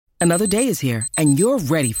Another day is here, and you're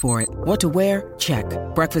ready for it. What to wear? Check.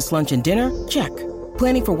 Breakfast, lunch, and dinner? Check.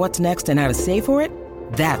 Planning for what's next and how to save for it?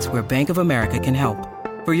 That's where Bank of America can help.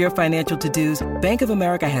 For your financial to-dos, Bank of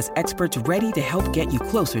America has experts ready to help get you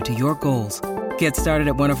closer to your goals. Get started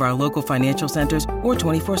at one of our local financial centers or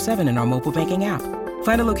 24/7 in our mobile banking app.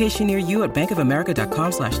 Find a location near you at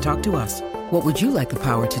bankofamerica.com/talktous. What would you like the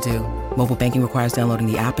power to do? Mobile banking requires downloading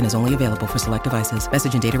the app and is only available for select devices.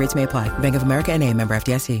 Message and data rates may apply. Bank of America N.A., member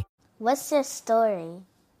FDIC. What's your story?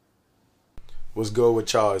 What's good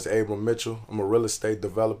with y'all? It's Abram Mitchell. I'm a real estate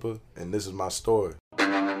developer, and this is my story.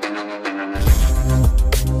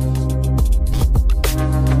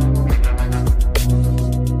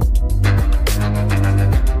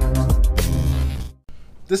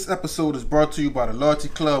 This episode is brought to you by the Loyalty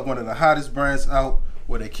Club, one of the hottest brands out,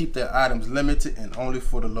 where they keep their items limited and only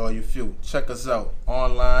for the loyal few. Check us out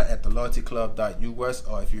online at theloyaltyclub.us,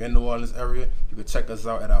 or if you're in the New Orleans area, you can check us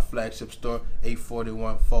out at our flagship store,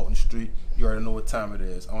 841 Fulton Street. You already know what time it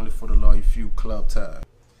is. Only for the loyal few, club time.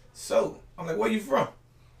 So, I'm like, where you from?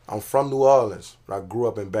 I'm from New Orleans, but I grew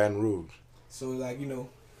up in Baton Rouge. So, like,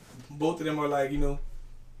 both of them are like,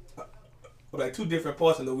 like two different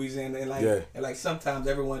parts of Louisiana, and like sometimes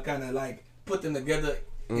everyone kind of like put them together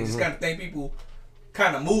and just kind of think people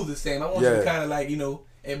kind of move the same. I want you to kind of like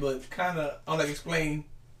but kind of explain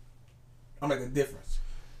the difference.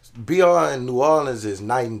 BR and New Orleans is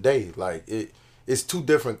night and day. Like it's two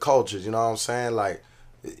different cultures. You know what I'm saying? Like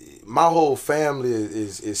my whole family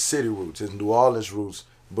is city roots, it's New Orleans roots.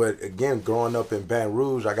 But again, growing up in Baton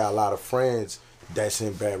Rouge, I got a lot of friends that's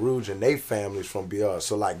in Baton Rouge and they families from BR.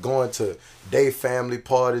 So like going to their family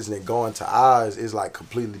parties and then going to ours is like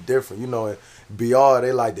completely different. In BR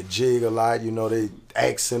they like to jig a lot, they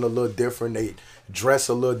accent a little different, they dress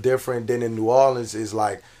a little different. Then in New Orleans it's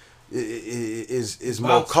like it's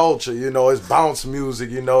more culture, it's bounce music,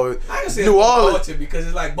 I can say New Orleans culture because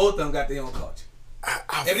it's like both of them got their own culture.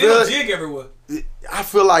 And they don't jig everywhere. I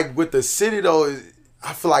feel like with the city though,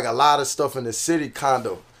 I feel like a lot of stuff in the city kind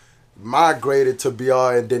of migrated to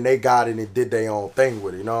BR and then they got it and did their own thing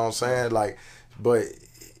with it, you know what I'm saying? Like, but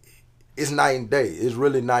it's night and day. It's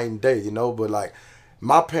really night and day, but like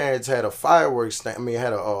my parents had a fireworks thing,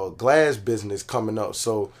 had a glass business coming up.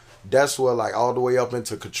 So that's where like all the way up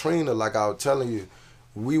into Katrina, like I was telling you,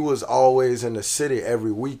 we was always in the city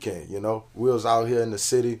every weekend, We was out here in the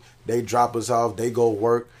city, they drop us off, they go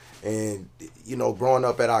work. And, growing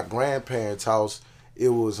up at our grandparents' house, it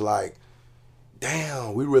was like,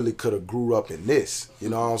 damn, we really could have grew up in this, you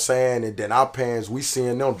know what I'm saying? And then our parents, we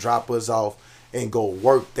seeing them drop us off and go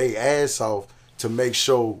work their ass off to make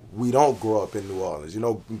sure we don't grow up in New Orleans.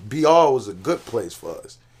 BR was a good place for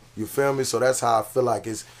us. You feel me? So that's how I feel like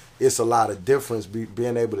it's a lot of difference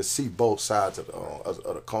being able to see both sides of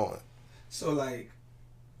the coin. So like,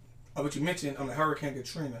 what you mentioned on the Hurricane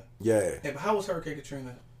Katrina. Yeah. But how was Hurricane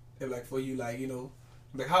Katrina? Like for you, like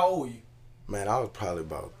how old were you? Man, I was probably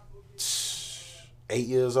about 8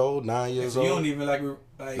 years old, 9 years old. You don't even like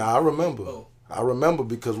Nah, I remember. Oh. I remember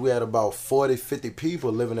because we had about 40, 50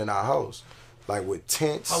 people living in our house, like with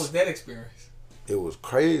tents. How was that experience? It was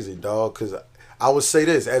crazy, dog, because I would say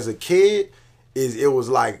this, as a kid, it was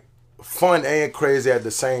like fun and crazy at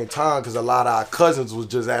the same time because a lot of our cousins was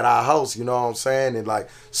just at our house, you know what I'm saying? And like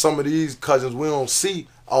some of these cousins we don't see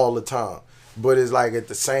all the time. But it's like at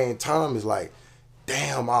the same time, it's like,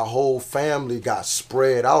 damn, our whole family got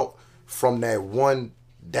spread out from that one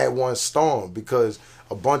storm because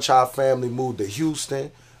a bunch of our family moved to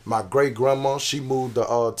Houston. My great grandma, she moved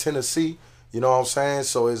to Tennessee. You know what I'm saying?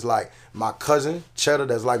 So it's like my cousin Cheddar,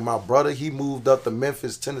 that's like my brother, he moved up to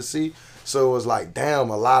Memphis, Tennessee. So it was like, damn,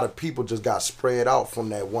 a lot of people just got spread out from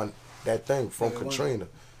that thing from Katrina.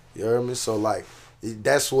 You heard me? So like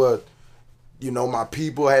that's what. My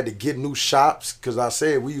people had to get new shops because I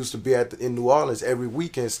said we used to be in New Orleans every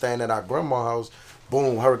weekend staying at our grandma's house.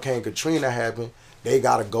 Boom, Hurricane Katrina happened. They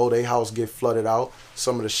got to go. Their house get flooded out.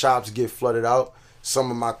 Some of the shops get flooded out.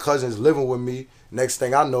 Some of my cousins living with me. Next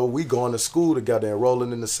thing I know, we going to school together and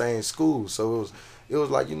rolling in the same school. So it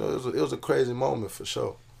was like, it was a crazy moment for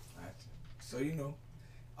sure. So,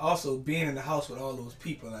 also being in the house with all those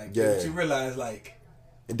people, like, you realize, like...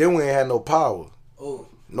 And then we ain't had no power. Oh.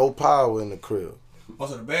 No power in the crib.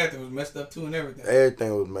 Also, the bathroom was messed up too and everything.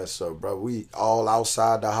 Everything was messed up, bro. We all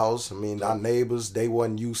outside the house. I mean, our neighbors, they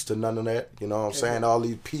wasn't used to none of that. You know what I'm saying? All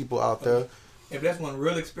these people out there. If that's one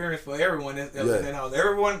real experience for everyone that was in that house.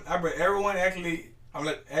 Everyone actually, I'm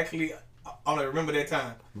like, remember that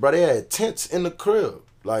time. Bro, they had tents in the crib.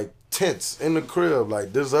 Like, tents in the crib.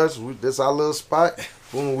 Like, this our little spot.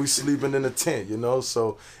 Boom, we sleeping in the tent, you know.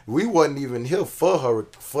 So we wasn't even here for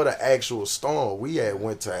the actual storm. We had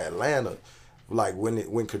went to Atlanta, like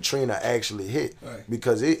when Katrina actually hit, right.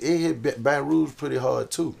 because it hit Baton Rouge pretty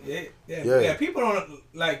hard too. Yeah. People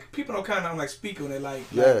don't kind of like speak on it. Like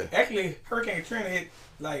actually, Hurricane Katrina hit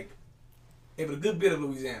like it was a good bit of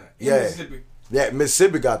Louisiana, Mississippi. Yeah,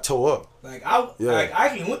 Mississippi got tore up. Like I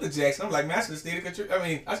actually went to Jackson. I'm like, man, I should have stayed I should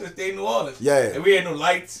have stayed in New Orleans. Yeah. And we had no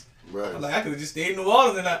lights. Right. I'm like, I could have just stayed in New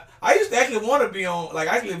Orleans, and I used to actually want to be on, like,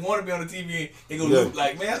 on the TV and go look,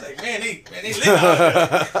 like, man, I was like, man, they live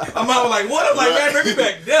out there. I'm out like, what? I'm like, man, bring me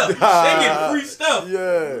back there. They get free stuff.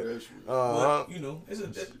 Yeah. But, you know, it's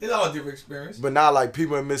all a different experience. But now, like,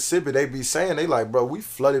 people in Mississippi, they be saying, they like, bro, we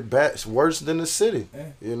flooded back worse than the city,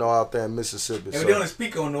 you know, out there in Mississippi. And they don't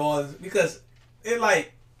speak on New Orleans because it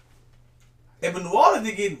like, if New Orleans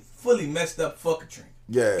did get fully messed up for Katrina,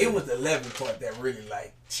 it was the 11 part that really,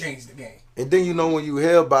 like, changed the game. And then, you know, when you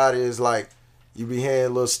hear about it, it's like, you be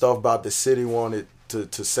hearing little stuff about the city wanted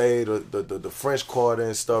to save the French Quarter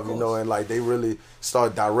and stuff, you know, and, like, they really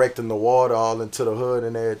start directing the water all into the hood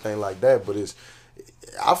and everything like that. But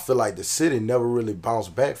I feel like the city never really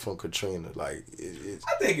bounced back from Katrina. Like,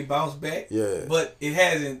 I think it bounced back. Yeah. But it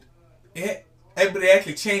hasn't. But it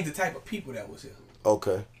actually changed the type of people that was here.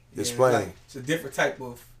 Okay. Explain. Like, it's a different type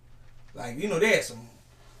of, like, you know, they had some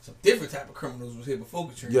different type of criminals was here before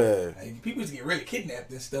Katrina. Yeah. Like, people used to get really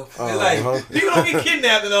kidnapped and stuff. Like, people don't get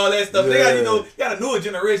kidnapped and all that stuff. They got, you know, got a newer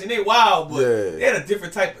generation. They wild, but they had a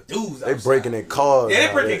different type of dudes. They breaking in cars. Yeah,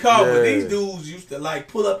 they breaking cars, but these dudes used to, like,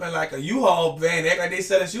 pull up in, like, a U-Haul van, act like they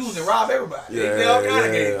selling shoes and rob everybody. They play all kind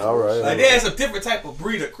of games. All right. Like, they had some different type of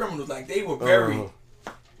breed of criminals. Like, they were very...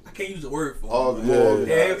 I can't use the word for it.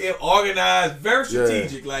 They organized, very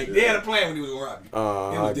strategic. Like, they had a plan when he was going to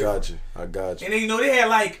rob you. I got you. And then, you know, they had,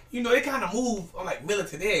 like, you know, they kind of moved on, like,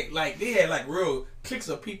 militant. They had, like, real cliques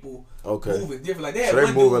of people moving different. Like, they had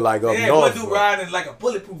one moving, dude, like, up they had north. one dude riding, like, a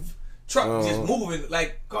bulletproof truck, just moving,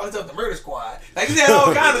 like, calling himself the murder squad. Like, they had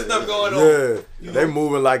all kinds of stuff going on. Yeah, they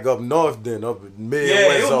moving, like, up north then, up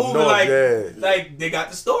Midwest, up moving north. Like, they got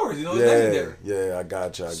the stories, you know, it's legendary. Yeah, I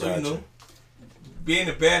got you. So, you know, being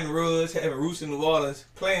in Baton Rouge, having roots in New Orleans,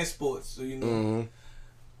 playing sports. So, you know,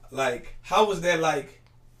 like, how was that like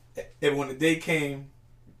when the day came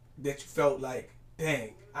that you felt like,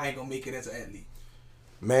 dang, I ain't gonna make it as an athlete?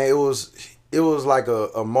 Man, it was like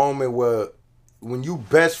a moment where when you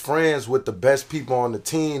best friends with the best people on the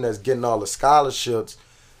team that's getting all the scholarships,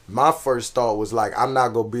 my first thought was like, I'm not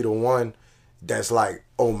gonna be the one that's like,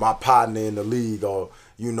 oh, my partner in the league, or,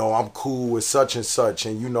 you know, I'm cool with such and such,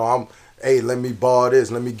 and, you know, hey, let me borrow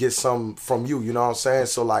this, let me get something from you, you know what I'm saying?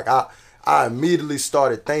 So, like, I immediately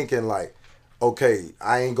started thinking, like, okay,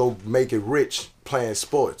 I ain't gonna make it rich playing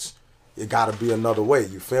sports. It gotta be another way,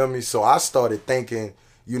 you feel me? So I started thinking,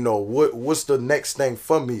 you know, what's the next thing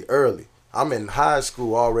for me early? I'm in high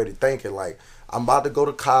school already thinking, like, I'm about to go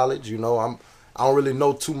to college, you know, I don't really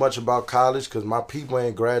know too much about college because my people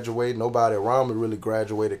ain't graduated. Nobody around me really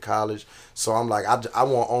graduated college. So I'm like, I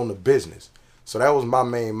want to own a business. So that was my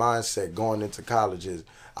main mindset going into college is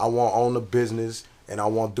I want to own a business and I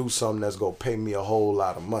want to do something that's going to pay me a whole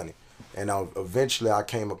lot of money. And eventually I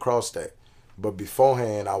came across that. But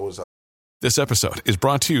beforehand, I was... This episode is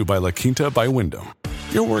brought to you by La Quinta by Wyndham.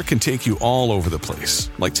 Your work can take you all over the place,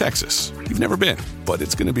 like Texas. You've never been, but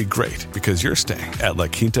it's going to be great because you're staying at La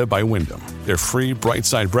Quinta by Wyndham. Their free Bright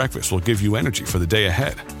Side breakfast will give you energy for the day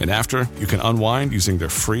ahead. And after, you can unwind using their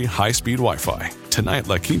free high-speed Wi-Fi. Tonight,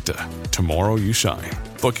 La Quinta. Tomorrow, you shine.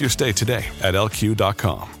 Book your stay today at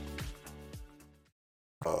lq.com.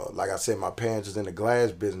 Like I said, my parents was in the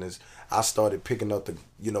glass business. I started picking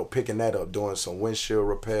that up, doing some windshield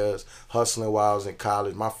repairs, hustling while I was in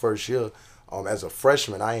college. My first year, as a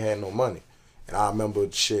freshman, I ain't had no money. And I remember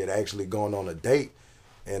actually going on a date.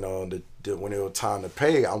 And when it was time to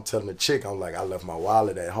pay, I'm telling the chick, I'm like, I left my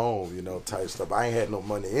wallet at home, you know, type stuff. I ain't had no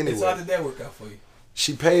money anyway. So how did that work out for you?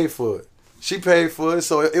 She paid for it.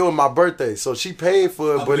 So it was my birthday. So she paid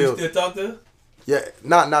for it. But you still talk to her? Yeah,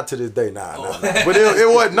 not to this day, nah. But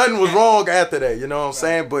it wasn't, nothing was wrong after that, you know what I'm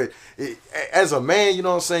saying? But as a man, you know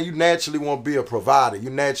what I'm saying, you naturally want to be a provider. You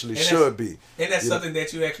naturally should be. And that's something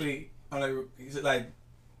that you actually, is it like,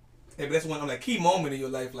 hey, but that's one key moment in your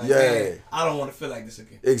life, like, man, I don't want to feel like this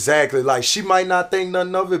again. Exactly. Like, she might not think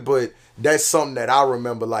nothing of it, but that's something that I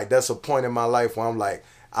remember. Like, that's a point in my life where I'm like,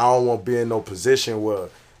 I don't want to be in no position where,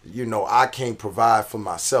 you know, I can't provide for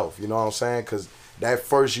myself. You know what I'm saying? Because that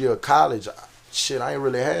first year of college, I ain't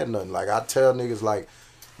really had nothing. Like, I tell niggas, like,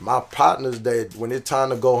 my partners that when it's time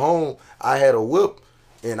to go home, I had a whip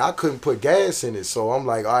and I couldn't put gas in it. So I'm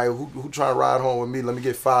like, all right, who trying to ride home with me? Let me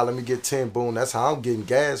get 5, let me get 10, boom. That's how I'm getting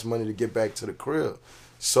gas money to get back to the crib.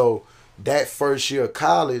 So that first year of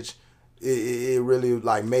college, it really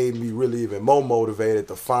like made me really even more motivated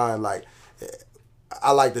to find, like,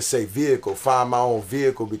 I like to say find my own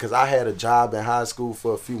vehicle, because I had a job in high school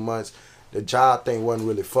for a few months. The job thing wasn't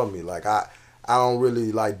really for me. Like I don't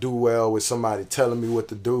really like do well with somebody telling me what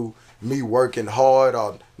to do, me working hard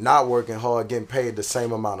or not working hard, getting paid the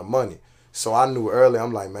same amount of money. So I knew early,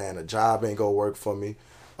 I'm like, man, a job ain't gonna work for me.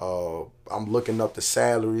 I'm looking up the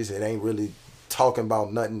salaries. It ain't really talking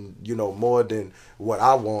about nothing, more than what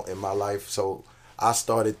I want in my life. So I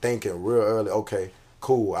started thinking real early, okay,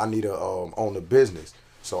 cool, I need to own a business.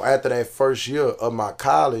 So after that first year of my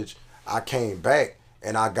college, I came back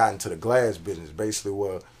and I got into the glass business. Basically,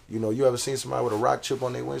 where, you ever seen somebody with a rock chip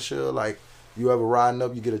on their windshield? Like, you ever riding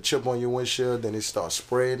up, you get a chip on your windshield, then it starts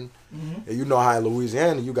spreading. Mm-hmm. And you know how in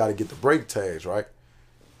Louisiana, you got to get the brake tags, right?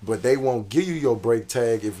 But they won't give you your brake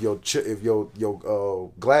tag if your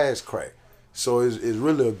glass crack. So it's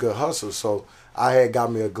really a good hustle. So I had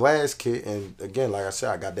got me a glass kit, and again, like I said,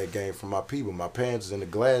 I got that game from my people. My parents was in the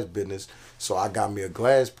glass business, so I got me a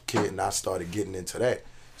glass kit, and I started getting into that.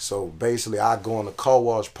 So basically, I go in the car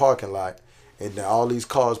wash parking lot, and then all these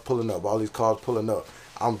cars pulling up.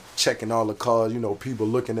 I'm checking all the cars, people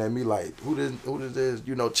looking at me like, who this is,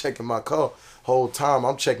 checking my car. Whole time,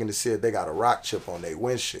 I'm checking to see if they got a rock chip on their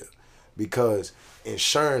windshield, because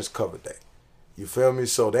insurance covered that. You feel me?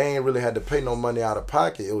 So they ain't really had to pay no money out of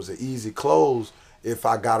pocket. It was an easy close if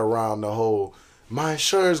I got around the whole, my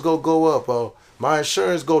insurance go up, or my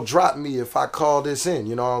insurance go drop me if I call this in,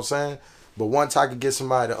 you know what I'm saying? But once I could get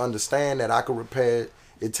somebody to understand that I could repair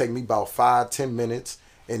it take me about 5-10 minutes,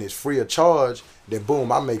 and it's free of charge, then boom,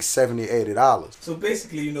 I make $70, $80. So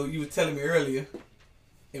basically, you were telling me earlier,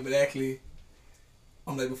 it would actually,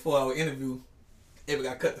 before our interview, it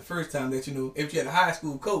got cut the first time that, if you had a high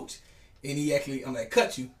school coach, and he actually,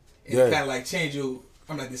 cut you, and it kind of like change your,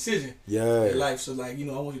 decision in life. So I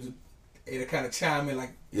want you to kind of chime in,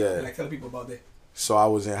 tell people about that. So I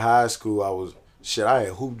was in high school. I had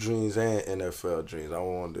hoop dreams and NFL dreams. I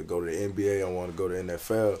wanted to go to the NBA. I wanted to go to the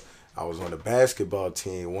NFL. I was on the basketball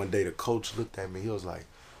team. One day the coach looked at me. He was like,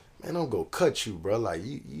 man, I'm going to cut you, bro. Like,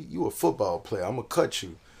 you a football player. I'm going to cut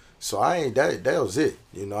you. So that was it.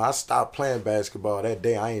 I stopped playing basketball that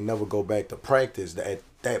day. I ain't never go back to practice at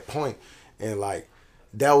that point. And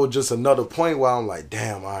that was just another point where I'm like,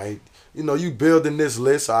 damn, all right, you building this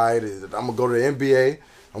list, all right, I'm going to go to the NBA,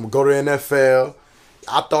 I'm going to go to the NFL.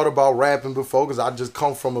 I thought about rapping before because I just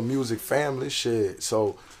come from a music family, shit.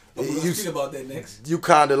 So you speak about that next. You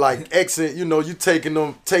kind of like exit, you taking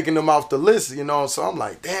them off the list, So I'm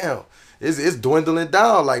like, damn, it's dwindling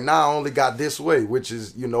down. Like, now I only got this way, which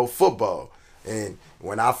is, football. And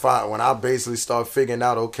when I basically start figuring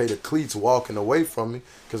out, okay, the cleats walking away from me,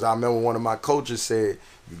 because I remember one of my coaches said,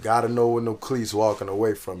 you got to know when the cleats walking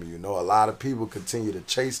away from you. A lot of people continue to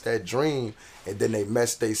chase that dream, and then they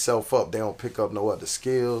mess themselves up. They don't pick up no other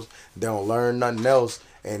skills. They don't learn nothing else.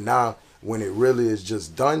 And now when it really is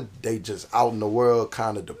just done, they just out in the world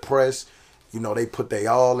kind of depressed. They put they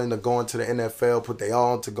all into going to the NFL, put they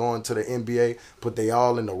all into going to the NBA, put they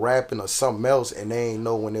all into rapping or something else, and they ain't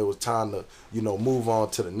know when it was time to, move on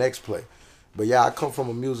to the next play. But yeah, I come from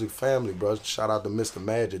a music family, bro. Shout out to Mr.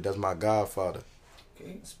 Magic. That's my godfather.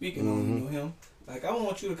 Okay, speaking of him, I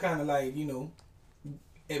want you to kind of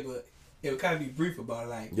it would kind of be brief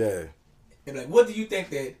about it, yeah. And what do you think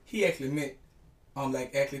that he actually meant,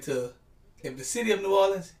 actually to the city of New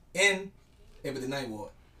Orleans and the Ninth Ward?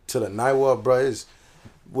 To the Ninth Ward, bro.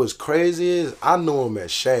 What's crazy is I knew him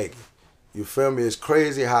as Shaggy. You feel me? It's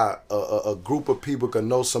crazy how a group of people can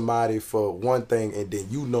know somebody for one thing, and then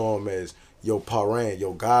you know him as your parent,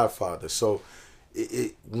 your godfather. So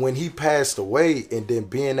when he passed away, and then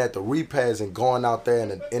being at the repast and going out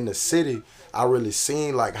there in the city, I really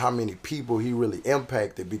seen how many people he really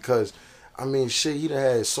impacted, because he done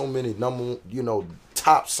had so many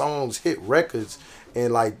top songs, hit records,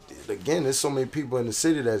 and again, there's so many people in the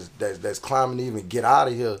city that's climbing to even get out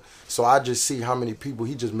of here. So I just see how many people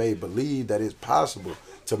he just made believe that it's possible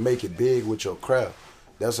to make it big with your craft.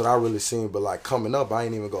 That's what I really seen. But coming up, I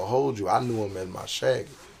ain't even gonna hold you. I knew him as my Shaggy.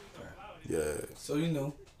 Yeah. So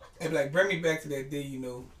bring me back to that day.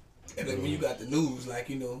 When you got the news,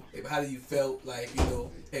 how did you felt? How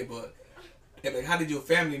did your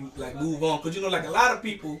family move on? Cause a lot of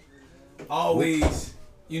people always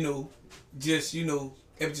just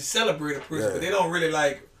celebrate a person, but they don't really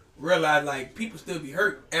realize people still be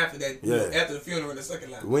hurt after that. After the funeral and the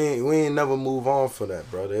second life. We ain't never move on for that,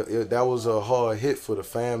 bro. That was a hard hit for the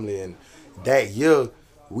family, and that year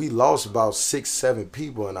we lost about 6, 7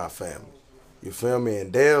 people in our family. You feel me?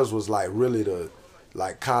 And theirs was like really the,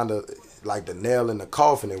 like kind of like the nail in the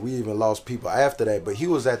coffin, and we even lost people after that. But he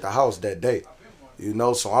was at the house that day, you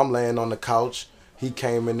know. So I'm laying on the couch. He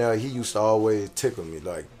came in there. He used to always tickle me,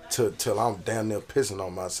 like till I'm damn near pissing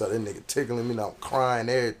on myself. That nigga tickling me, and I'm crying,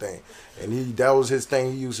 everything. And that was his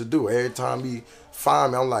thing he used to do. Every time he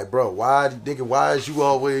find me, I'm like, bro, why is you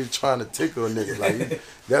always trying to tickle a nigga? Like,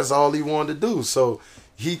 that's all he wanted to do. So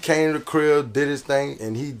he came to the crib, did his thing,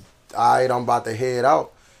 and I'm about to head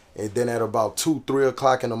out. And then at about 2, 3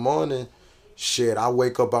 o'clock in the morning, shit, I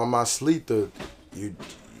wake up out my sleep. You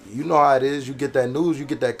know how it is. You get that news, you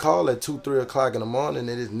get that call at 2, 3 o'clock in the morning,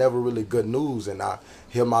 and it's never really good news. And I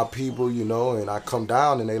hear my people, you know, and I come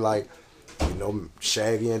down and they like, you know,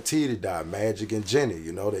 Shaggy and T died, Magic and Jenny,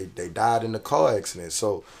 you know, they died in the car accident.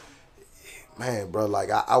 So, man, bro, like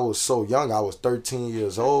I was so young. I was 13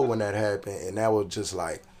 years old when that happened, and that was just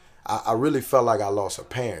like, I really felt like I lost a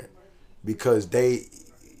parent because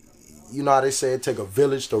you know how they say it take a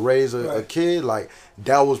village to raise a kid? Like,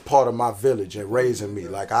 that was part of my village and raising me.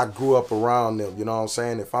 Like, I grew up around them, you know what I'm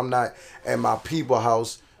saying? If I'm not at my people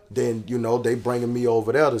house, then, you know, they bringing me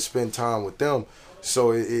over there to spend time with them.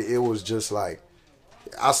 So it was just like,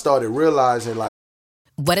 I started realizing, like,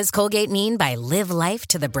 What does Colgate mean by live life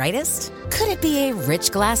to the brightest? Could it be a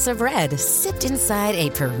rich glass of red sipped inside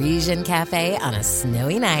a Parisian cafe on a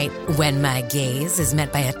snowy night when my gaze is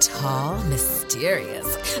met by a tall,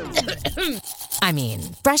 mysterious... I mean,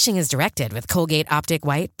 brushing is directed with Colgate Optic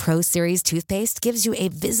White Pro Series toothpaste gives you a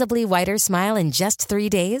visibly whiter smile in just 3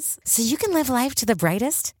 days, so you can live life to the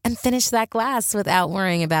brightest and finish that glass without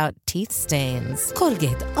worrying about teeth stains.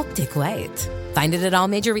 Colgate Optic White. Find it at all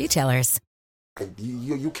major retailers.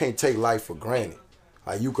 You can't take life for granted.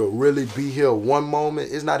 Like, you could really be here one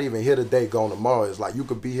moment. It's not even here today, gone tomorrow. It's like you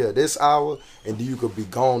could be here this hour, and then you could be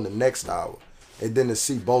gone the next hour. And then to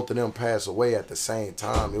see both of them pass away at the same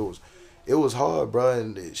time, it was hard, bro.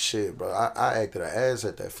 And shit, bro, I acted an ass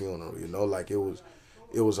at that funeral, you know, like it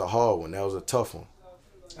was a hard one. That was a tough one.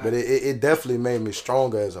 But it definitely made me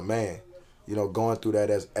stronger as a man, you know, going through that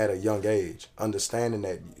at a young age, understanding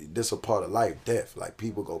that this is a part of life, death. Like,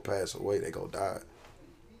 people go pass away, they go die.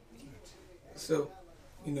 So,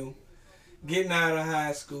 you know, getting out of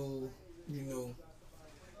high school, you know,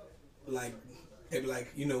 like, maybe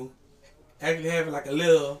like, you know, actually having like a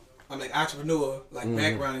little, entrepreneur, like,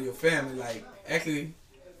 background in your family, like, actually,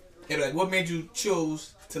 like, what made you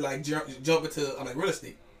choose to, like, jump into, real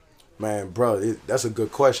estate? Man, bro, that's a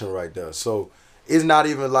good question right there. So, it's not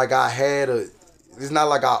even like it's not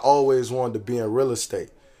like I always wanted to be in real estate,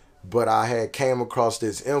 but I had came across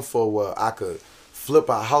this info where I could flip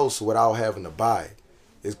a house without having to buy it.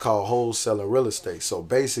 It's called wholesaling real estate. So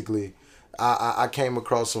basically, I came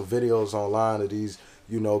across some videos online of these,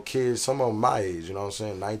 you know, kids, some of them my age, you know what I'm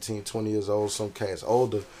saying, 19, 20 years old, some cats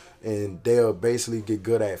older, and they'll basically get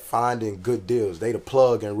good at finding good deals. They the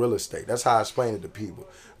plug in real estate. That's how I explain it to people.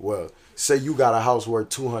 Well, say you got a house worth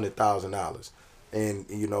 $200,000, and,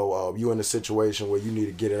 you know, you in a situation where you need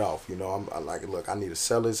to get it off. You know, I'm like, look, I need to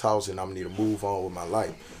sell this house and I need to move on with my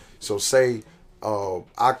life. So say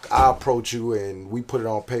I approach you and we put it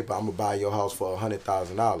on paper. I'm going to buy your house for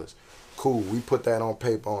 $100,000. Cool. We put that on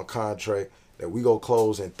paper on contract that we go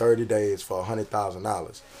close in 30 days for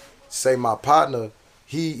 $100,000. Say my partner,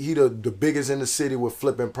 he the biggest in the city with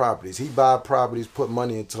flipping properties. He buy properties, put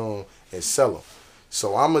money into them, and sell them.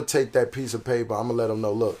 So I'm going to take that piece of paper. I'm going to let him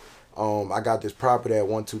know, look, I got this property at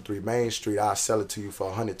 123 Main Street. I'll sell it to you for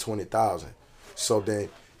 $120,000. So then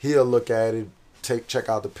he'll look at it, check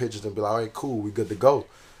out the pictures, and be like, all right, cool, we good to go.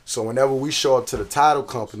 So whenever we show up to the title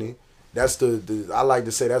company, that's I like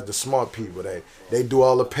to say that's the smart people. They do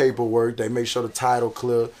all the paperwork. They make sure the title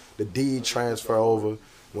clear, the deed transfer over.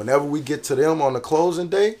 Whenever we get to them on the closing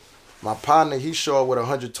day, my partner, he show up with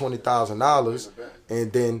 $120,000,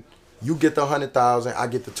 and then you get the $100,000, I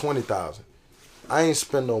get the $20,000. I ain't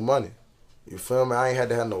spend no money. You feel me? I ain't had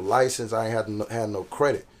to have no license. I ain't had to have no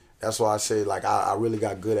credit. That's why I say, like, I really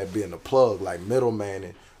got good at being a plug, like middleman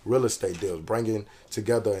in real estate deals, bringing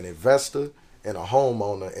together an investor and a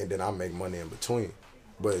homeowner, and then I make money in between.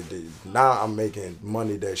 But now I'm making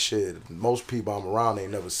money that shit most people I'm around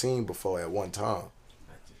ain't never seen before at one time.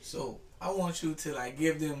 So I want you to, like,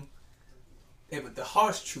 give them the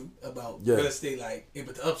harsh truth about real estate, like,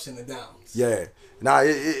 but the ups and the downs. Yeah. Now,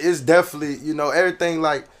 it's definitely, you know, everything,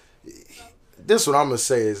 like, this what I'm going to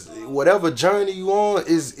say is, whatever journey you on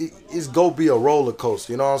is go be a roller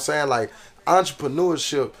coaster, you know what I'm saying? Like,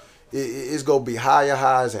 entrepreneurship is going to be higher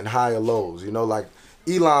highs and higher lows, you know, like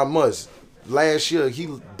Elon Musk, last year he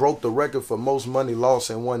broke the record for most money lost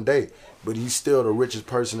in one day, but he's still the richest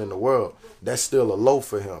person in the world. That's still a low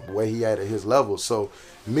for him, the way he at his level. So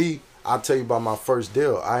me, I'll tell you about my first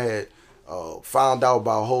deal. I had found out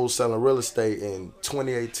about wholesaling real estate in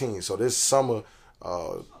 2018. So this summer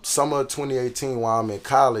of 2018 while I'm in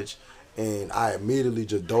college, and I immediately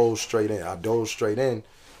just dove straight in. I dove straight in,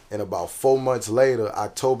 and about 4 months later,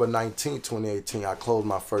 October 19, 2018, I closed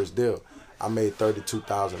my first deal. I made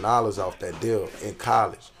 $32,000 off that deal in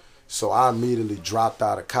college. So I immediately dropped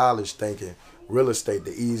out of college thinking real estate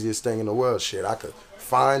the easiest thing in the world. Shit, I could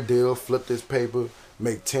find deal, flip this paper,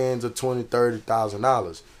 make $10,000 or $20,000,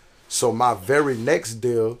 $30,000. So my very next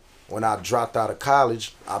deal, when I dropped out of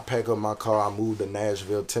college, I packed up my car, I moved to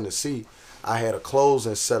Nashville, Tennessee. I had a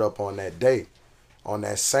closing set up on that day. On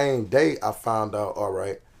that same day, I found out, all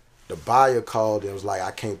right, the buyer called and was like,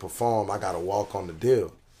 I can't perform, I gotta walk on the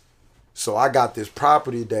deal. So I got this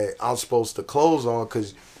property that I'm supposed to close on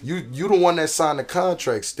because you the one that signed the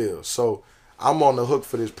contract still. So I'm on the hook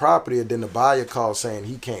for this property, and then the buyer called saying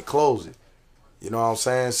he can't close it. You know what I'm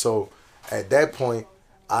saying? So at that point,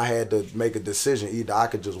 I had to make a decision. Either I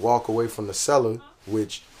could just walk away from the seller,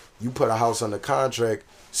 which you put a house under contract.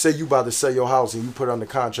 Say you about to sell your house and you put it under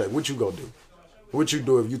contract. What you gonna do? What you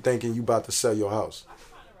do if you thinking you about to sell your house?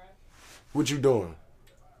 What you doing?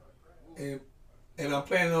 And I'm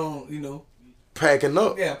planning on, packing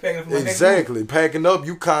up. Yeah, packing up for my exactly. Packing up,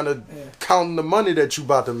 you kind of counting the money that you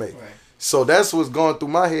about to make. Right. So that's what's going through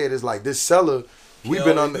my head is like this seller, we've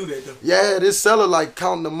been on this seller like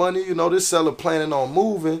counting the money, this seller planning on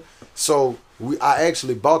moving. So I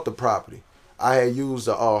actually bought the property. I had used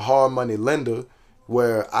a hard money lender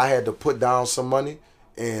where I had to put down some money,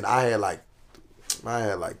 and I had like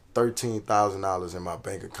 $13,000 in my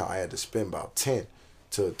bank account. I had to spend about 10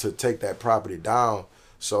 to take that property down.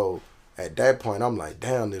 So at that point, I'm like,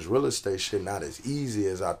 damn, this real estate shit not as easy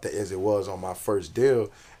as it was on my first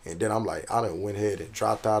deal. And then I'm like, I done went ahead and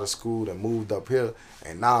dropped out of school and moved up here.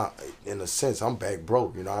 And now, in a sense, I'm back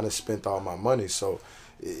broke. I done spent all my money. So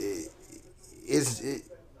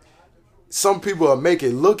some people will make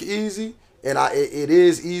it look easy. And it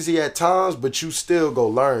is easy at times, but you still go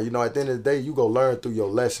learn. At the end of the day, you go learn through your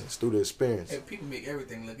lessons, through the experience. And people make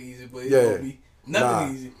everything look easy, but it won't be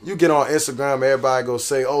nothing easy. You get on Instagram, everybody go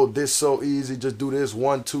say, "Oh, this so easy. Just do this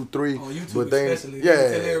 1, 2, 3." On YouTube, but especially, you tell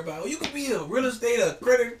everybody, you could be a real estate, a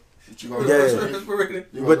credit. You gonna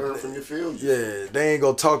learn from your field. Yeah, they ain't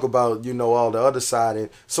gonna talk about all the other side. And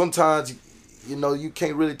sometimes, you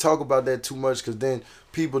can't really talk about that too much because then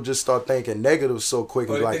people just start thinking negative so quick.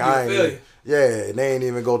 And like they ain't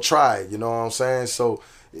even gonna try it. You know what I'm saying? So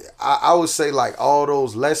I would say like all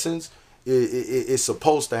those lessons, it's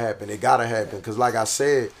supposed to happen. It gotta happen because like I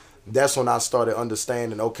said, that's when I started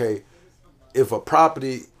understanding. Okay, if a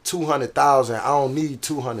property $200,000, I don't need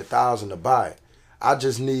 $200,000 to buy it. I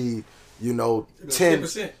just need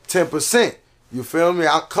 10%. You feel me?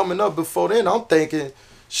 I'm coming up before then. I'm thinking,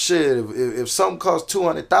 shit, if something costs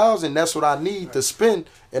 $200,000, that's what I need to spend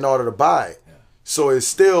in order to buy it. Yeah. So it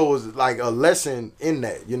still was like a lesson in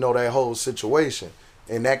that, that whole situation.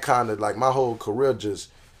 And that kind of like my whole career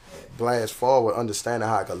just blast forward, understanding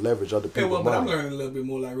how I could leverage other people's money. But I'm learning a little bit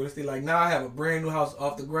more like real estate. Like now I have a brand new house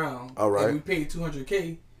off the ground. All right. And we paid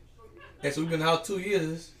 $200K. And so we've been in the house 2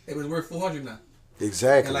 years. It was worth $400 now.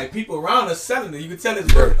 Exactly. And like people around us selling it, you can tell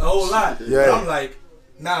it's worth a whole lot. Yeah. But I'm like,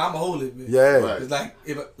 nah, I'm gonna hold it, man. Yeah. Right. It's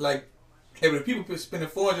like if the people spending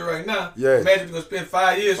 $400 right now, imagine if you're gonna spend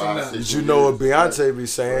 5 years from now. You know what Beyonce be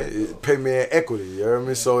saying? Pay me in equity. You know what I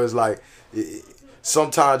mean? So it's like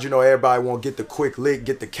sometimes everybody want to get the quick lick,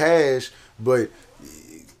 get the cash, but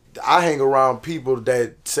I hang around people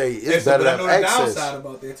that say it's better to have access. I know the downside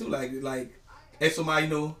about that too. Like that's what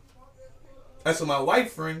my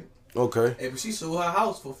wife friend. Okay. But she sold her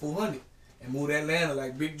house for $400 and moved to Atlanta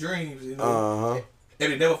like big dreams, Uh-huh.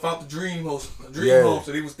 And they never found the dream home,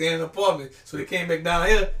 so they was staying in an apartment. So they came back down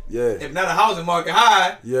here. Yeah. If not a housing market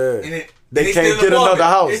high. Yeah. And they can't get another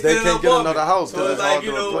house. They can't get another house because it's hard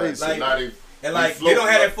to replace. They don't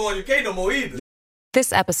have that $400K no more either.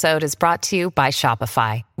 This episode is brought to you by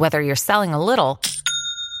Shopify. Whether you're selling a little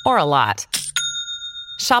or a lot,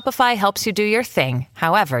 Shopify helps you do your thing,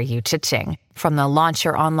 however you cha-ching. From the launch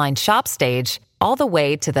your online shop stage, all the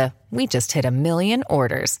way to the we just hit 1 million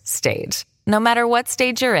orders stage. No matter what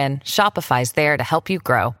stage you're in, Shopify's there to help you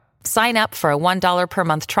grow. Sign up for a $1 per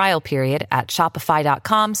month trial period at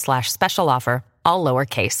shopify.com/special offer, all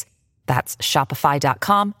lowercase. That's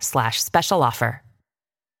shopify.com/special offer.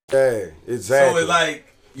 Yeah, exactly. So it's like...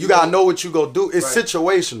 You got to know what you going to do. It's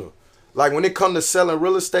situational. Like when it comes to selling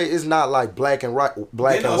real estate, it's not like black and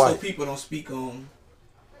white. Also, people don't speak on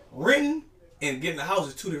renting and getting a house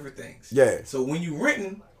is two different things. Yeah. So when you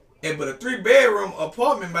renting, but a 3-bedroom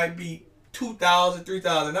apartment might be $2,000,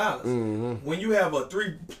 $3,000. When you have like a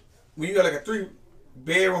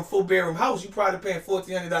 3-bedroom, 4-bedroom house, you probably paying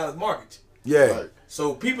 $1,400 mortgage. Yeah. Right.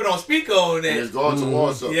 So people don't speak on that. And it's going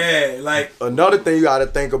towards something. Yeah, like another thing you got to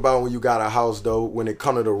think about when you got a house though, when it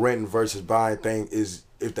comes to the renting versus buying thing, is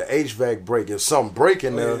if the HVAC break, if something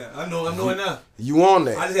breaking there. Yeah, I know it now. You on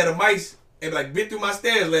that? I just had a mice and like bit through my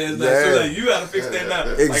stairs last night. Yeah. So like you gotta fix that now.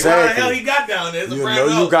 Exactly. Like why the hell he got down there? It's a You brand know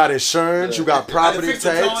new you house. got insurance, you got property I fixed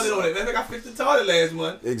tax. the toilet on it. I think I fixed the toilet last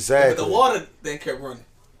month. Exactly. But the water thing kept running.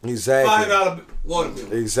 Exactly. $500 water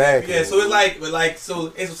bill. Exactly. Yeah, so it's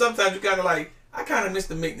so sometimes you kind of like, I kind of miss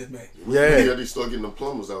the maintenance man. Yeah. They start getting the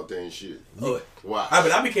plumbers out there and shit. Wow.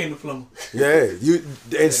 I became the plumber.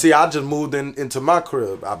 Yeah. See, I just moved into my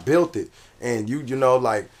crib. I built it, and you know,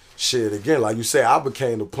 like shit again, like you say, I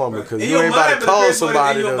became the plumber because you ain't about to call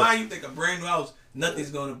somebody. In your mind, you think a brand new house,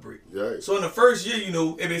 nothing's gonna break. Right. So in the first year, you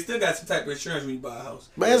know, if they still got some type of insurance when you buy a house.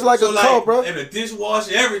 Man, it's like a car, bro. If the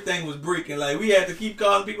dishwasher, everything was breaking. Like we had to keep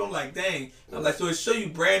calling people. I'm like, dang. I'm like, so it show you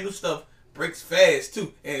brand new stuff breaks fast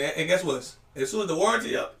too. And guess what? As soon as the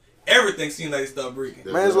warranty up, everything seems like it start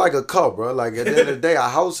breaking. Man, it's like a car, bro. Like at the end of the day, a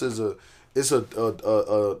house is a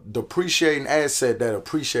depreciating asset that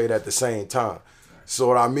appreciate at the same time. So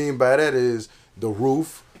what I mean by that is the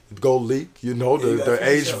roof go leak, you know, the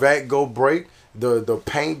HVAC go break, the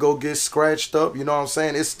paint go get scratched up, you know what I'm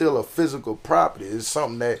saying? It's still a physical property. It's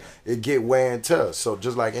something that it get wear and tear. So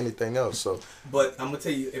just like anything else. So but I'm gonna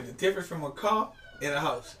tell you, if the difference from a car and a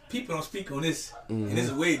house, people don't speak on this, and this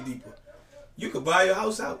is way deeper. You could buy your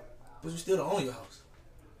house out, but you still don't own your house.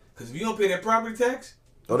 Because if you don't pay that property tax,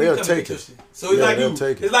 they'll take it. So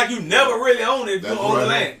it's like you never really own it if you don't own the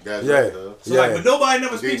land. That's yeah. Right, so like, but nobody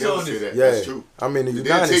never speaks on this. That. Yeah. That's true. I mean, the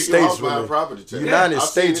United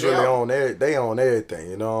States really own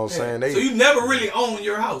everything. You know what I'm saying? So you never really own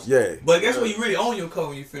your house. Yeah. But guess what? You really own your car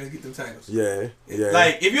when you finish get them titles. Yeah.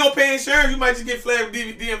 Like if you don't pay insurance, you might just get flagged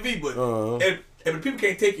with DMV. But if the people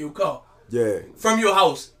can't take your car. Yeah. From your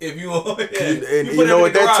house, if you and you know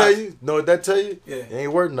what that tell you? Know what that tell you? Yeah. It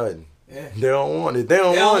ain't worth nothing. Yeah. They don't want it. They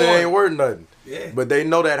don't want it. It ain't worth nothing. Yeah. But they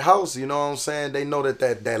know that house, you know what I'm saying? They know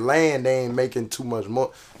that land, they ain't making too much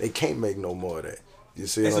more. They can't make no more of that. You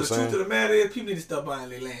see what I'm saying? So the truth of the matter is, people need to start buying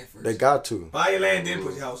their land first. They got to. Buy your land, then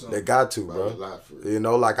put your house on. They got to, bro. You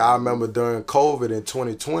know, like I remember during COVID in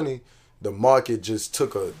 2020, the market just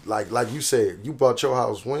took a, like you said, you bought your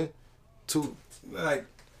house when? Like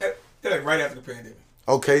right after the pandemic.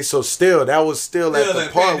 Okay, so that was still at the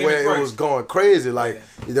part where it was going crazy. Like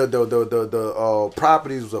the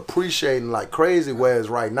properties was appreciating like crazy. Whereas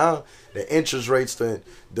right now the interest rates done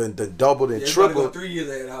doubled and tripled, 3 years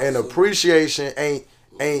ahead, and appreciation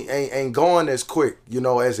ain't going as quick, you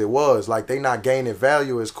know, as it was. Like they not gaining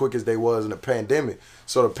value as quick as they was in the pandemic.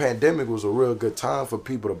 So the pandemic was a real good time for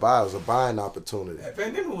people to buy. It was a buying opportunity. The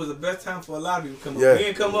pandemic was the best time for a lot of people to come up. Yeah. You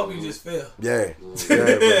didn't come up, you just fell. Yeah.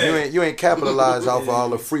 But you ain't capitalized off of all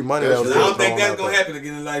the free money that was I don't think that's gonna happen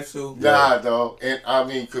again in life. So nah, dog. And I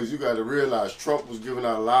mean, cause you got to realize Trump was giving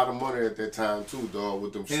out a lot of money at that time too, dog.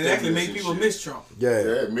 With them. And it actually made people miss Trump.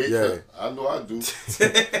 Yeah. I know I do.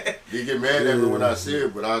 They get mad at me when I say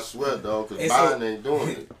it, but I swear, dog, cause Biden ain't doing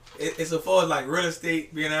it. It's as far as like real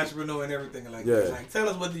estate, being an entrepreneur and everything like that. Like, tell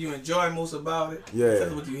us what do you enjoy most about it. Yeah. Tell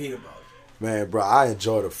us what you hate about it. Man, bro, I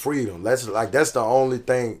enjoy the freedom. That's the only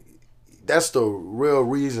thing. That's the real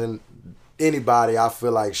reason anybody I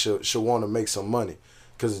feel like should want to make some money.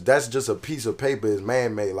 Cause that's just a piece of paper is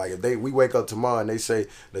man-made. Like if we wake up tomorrow and they say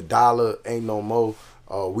the dollar ain't no more,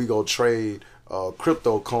 we go trade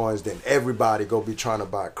crypto coins, then everybody go be trying to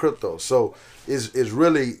buy crypto. So it's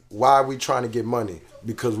really why we trying to get money.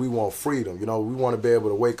 Because we want freedom, you know, we want to be able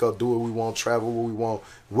to wake up, do what we want, travel what we want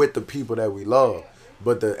with the people that we love.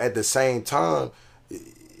 But at the same time,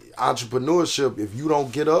 entrepreneurship, if you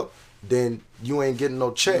don't get up, then you ain't getting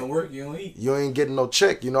no check. You don't work, you don't eat. You ain't getting no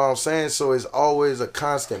check, you know what I'm saying? So it's always a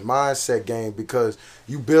constant mindset game because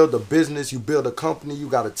you build a business, you build a company, you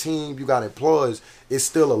got a team, you got employees, it's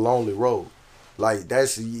still a lonely road. Like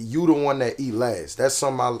that's you the one that eat last. That's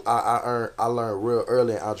something I learned real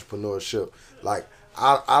early in entrepreneurship. Like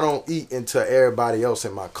I don't eat until everybody else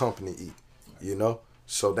in my company eat, you know?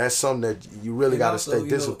 So that's something that you really got to stay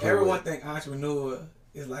disciplined everyone with. think entrepreneur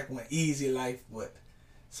is like one easy life, but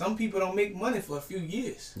some people don't make money for a few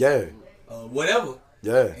years. Yeah. Whatever.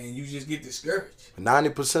 Yeah. And you just get discouraged.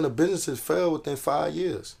 90% of businesses fail within 5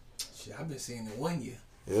 years. Shit, I've been seeing it 1 year.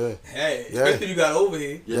 Yeah. Hey, especially if you got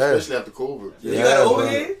overhead. Yeah, especially after COVID. You got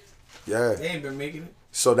overhead? Yeah. They ain't been making it.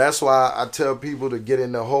 So that's why I tell people to get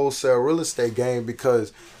in the wholesale real estate game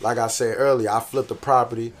because, like I said earlier, I flipped the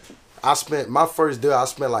property. I spent my first deal. I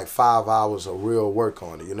spent like 5 hours of real work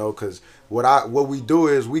on it, because what we do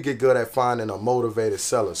is we get good at finding a motivated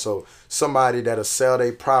seller. So somebody that'll sell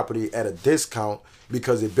their property at a discount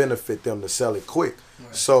because it benefit them to sell it quick.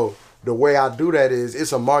 Right. So the way I do that is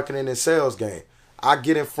it's a marketing and sales game. I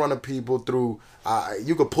get in front of people through.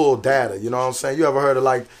 You could pull data, you know what I'm saying? You ever heard of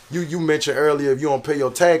like, you mentioned earlier, if you don't pay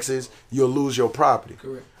your taxes, you'll lose your property.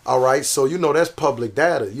 Correct. All right, so that's public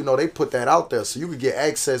data. They put that out there. So you could get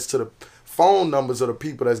access to the phone numbers of the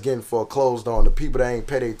people that's getting foreclosed on, the people that ain't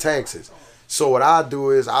pay their taxes. So what I do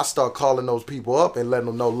is I start calling those people up and letting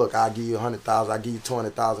them know, look, I'll give you $100,000, I'll give you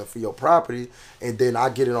 $200,000 for your property, and then I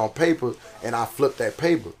get it on paper and I flip that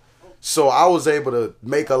paper. So I was able to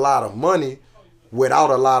make a lot of money without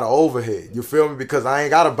a lot of overhead. You feel me? Because I ain't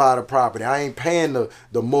got to buy the property. I ain't paying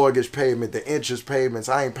the mortgage payment, the interest payments.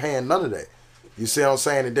 I ain't paying none of that. You see what I'm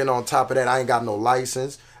saying? And then on top of that, I ain't got no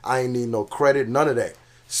license. I ain't need no credit, none of that.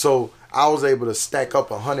 So I was able to stack up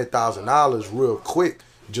 $100,000 real quick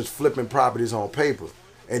just flipping properties on paper.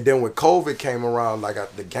 And then when COVID came around,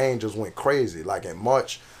 the game just went crazy. Like in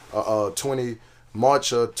March of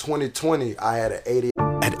 2020, I had an 80.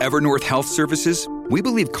 At Evernorth Health Services, we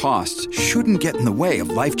believe costs shouldn't get in the way of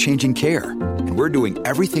life-changing care, and we're doing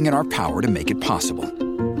everything in our power to make it possible.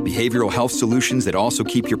 Behavioral health solutions that also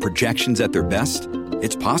keep your projections at their best?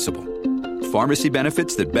 It's possible. Pharmacy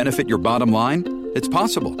benefits that benefit your bottom line? It's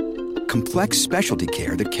possible. Complex specialty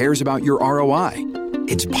care that cares about your ROI?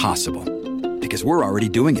 It's possible. Because we're already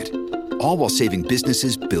doing it. All while saving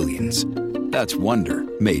businesses billions. That's Wonder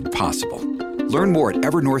made possible. Learn more at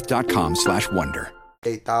evernorth.com/wonder.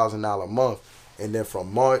 $8,000 a month, and then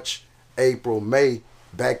from March, April, May,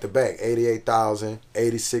 back to back, $88,000,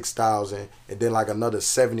 $86,000, and then like another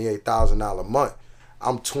 $78,000 a month.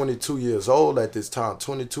 I'm 22 years old at this time,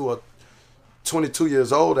 22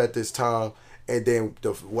 years old at this time, and then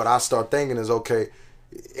what I start thinking is, okay,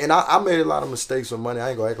 and I made a lot of mistakes with money. I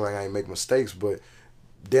ain't gonna act like I ain't make mistakes, but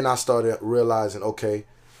then I started realizing, okay,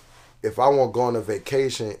 if I want to go on a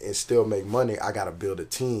vacation and still make money, I got to build a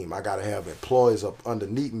team. I got to have employees up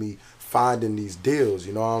underneath me finding these deals.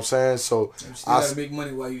 You know what I'm saying? So I got to make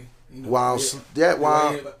money while you while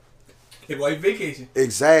you vacation.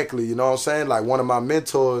 Exactly. You know what I'm saying? Like one of my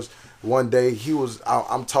mentors, one day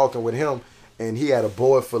I'm talking with him, and he had a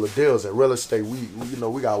board full of deals. In real estate, we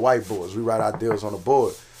got whiteboards. We write our deals on the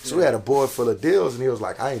board. So we had a board full of deals, and he was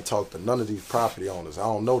like, I ain't talked to none of these property owners. I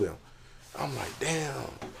don't know them. I'm like, damn.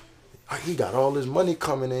 He got all this money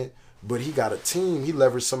coming in, but he got a team. He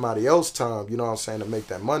leveraged somebody else's time, you know what I'm saying, to make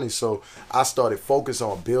that money. So I started focusing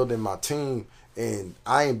on building my team, and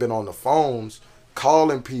I ain't been on the phones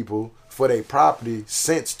calling people for their property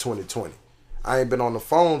since 2020. I ain't been on the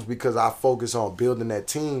phones because I focus on building that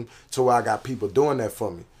team to where I got people doing that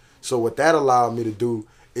for me. So what that allowed me to do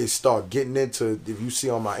is start getting into, if you see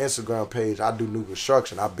on my Instagram page, I do new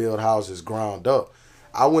construction. I build houses ground up.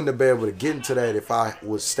 I wouldn't have been able to get into that if I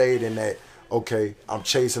was stayed in that, okay, I'm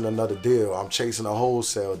chasing another deal. I'm chasing a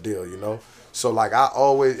wholesale deal, So like I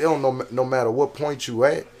always, it don't know, no matter what point you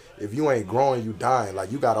at, if you ain't growing, you dying.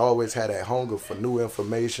 Like you got to always have that hunger for new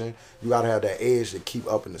information. You got to have that edge to keep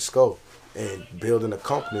up in the scope. And building a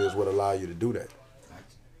company is what allow you to do that.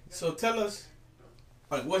 So tell us,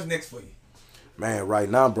 what's next for you? Man, right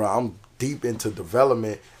now, bro, I'm deep into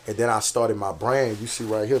development. And then I started my brand. You see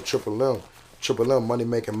right here, Triple M, money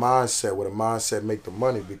making mindset, where the mindset make the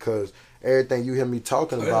money, because everything you hear me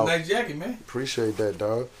talking about. Nice jacket, man. Appreciate that,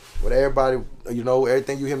 dog. But everybody,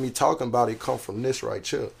 everything you hear me talking about, it come from this right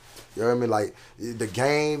here. You know what I mean? Like the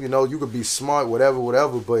game, you could be smart,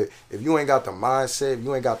 whatever, but if you ain't got the mindset, if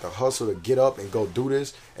you ain't got the hustle to get up and go do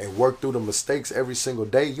this and work through the mistakes every single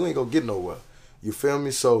day, you ain't gonna get nowhere. You feel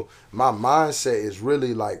me? So my mindset is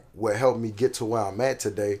really like what helped me get to where I'm at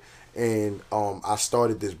today. And I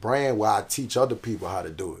started this brand where I teach other people how to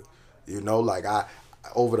do it. Like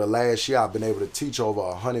over the last year, I've been able to teach over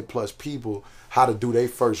 100+ people how to do their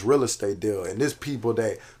first real estate deal. And there's people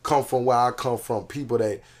that come from where I come from, people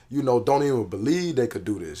that, don't even believe they could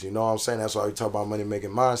do this. You know what I'm saying? That's why we talk about money making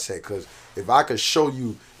mindset. Because if I could show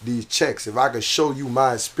you these checks, if I could show you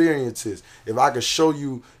my experiences, if I could show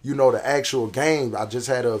you, the actual game. I just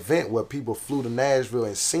had an event where people flew to Nashville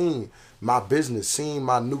and seen my business, seen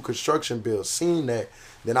my new construction bill, seen that,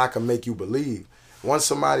 then I can make you believe. Once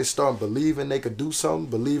somebody start believing they could do something,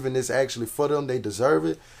 believing it's actually for them, they deserve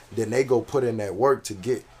it, then they go put in that work to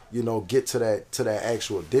get to that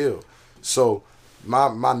actual deal. So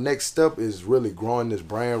my next step is really growing this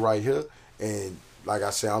brand right here and like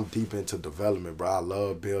I said, I'm deep into development, bro. I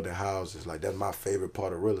love building houses. Like, that's my favorite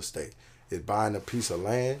part of real estate, is buying a piece of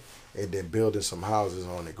land and then building some houses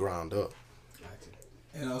on the ground up.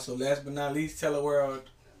 And also, last but not least, tell the world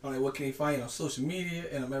what can they find you on social media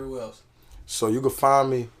and everywhere else. So you can find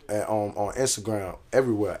me on Instagram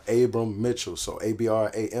everywhere, Abram Mitchell. So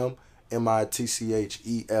AbramMitchell_.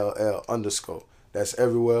 That's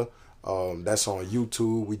everywhere. That's on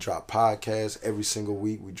YouTube. We drop podcasts every single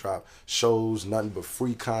week. We drop shows, nothing but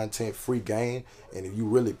free content, free game. And if you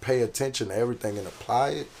really pay attention to everything and apply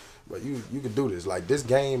it, but you can do this. Like, this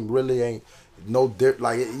game really ain't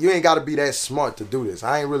like, you ain't got to be that smart to do this.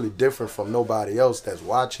 I ain't really different from nobody else that's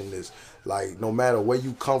watching this. Like, no matter where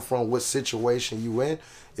you come from, what situation you in,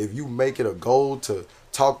 if you make it a goal to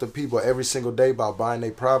talk to people every single day about buying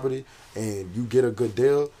their property and you get a good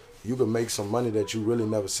deal, you can make some money that you really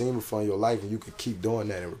never seen before in your life, and you can keep doing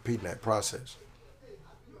that and repeating that process.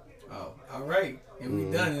 Oh, all right. And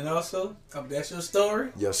we done. And also, that's your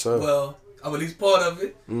story? Yes, sir. Well, I'm at least part of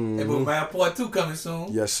it. And we'll have part 2 coming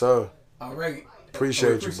soon. Yes, sir. All right.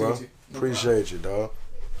 Appreciate you, bro. Appreciate you, dog.